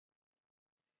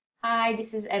Hi,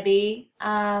 this is Abby.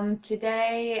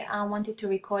 Today I wanted to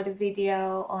record a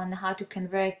video on how to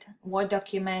convert Word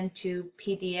document to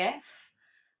PDF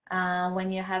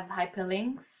when you have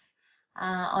hyperlinks,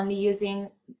 only using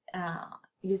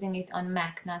it on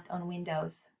Mac, not on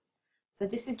Windows. So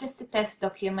this is just a test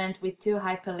document with two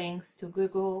hyperlinks to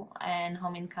Google and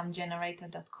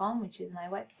homeincomegenerator.com, which is my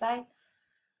website.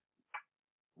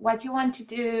 What you want to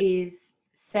do is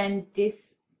send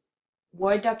this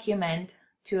Word document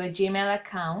to a Gmail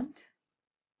account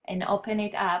and open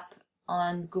it up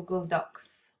on Google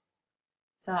Docs.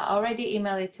 So I already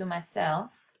emailed it to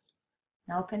myself.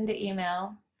 Now open the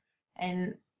email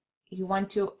and you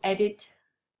want to edit,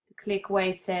 click where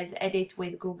it says edit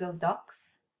with Google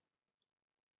Docs.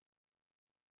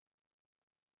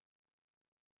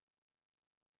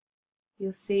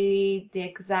 You'll see the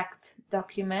exact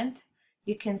document.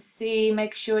 You can see,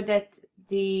 make sure that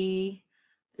the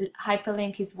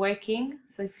hyperlink is working.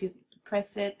 So if you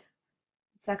press it,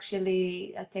 it's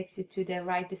actually takes you to the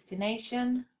right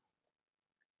destination.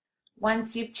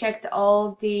 Once you've checked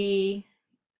all the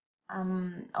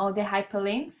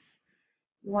hyperlinks,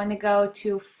 you want to go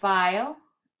to File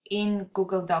in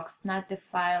Google Docs, not the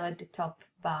file at the top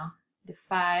bar, the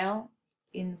file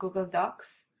in Google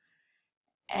Docs,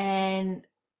 and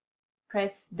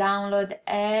press Download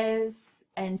As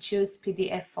and choose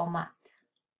PDF format.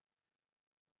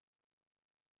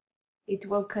 It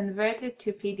will convert it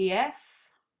to PDF,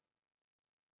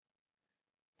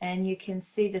 and you can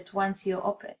see that once you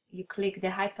click the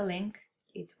hyperlink,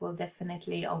 it will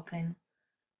definitely open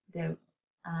the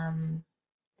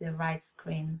right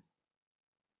screen.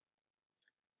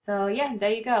 So yeah,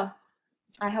 there you go.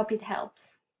 I hope it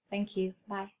helps. Thank you.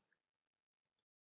 Bye.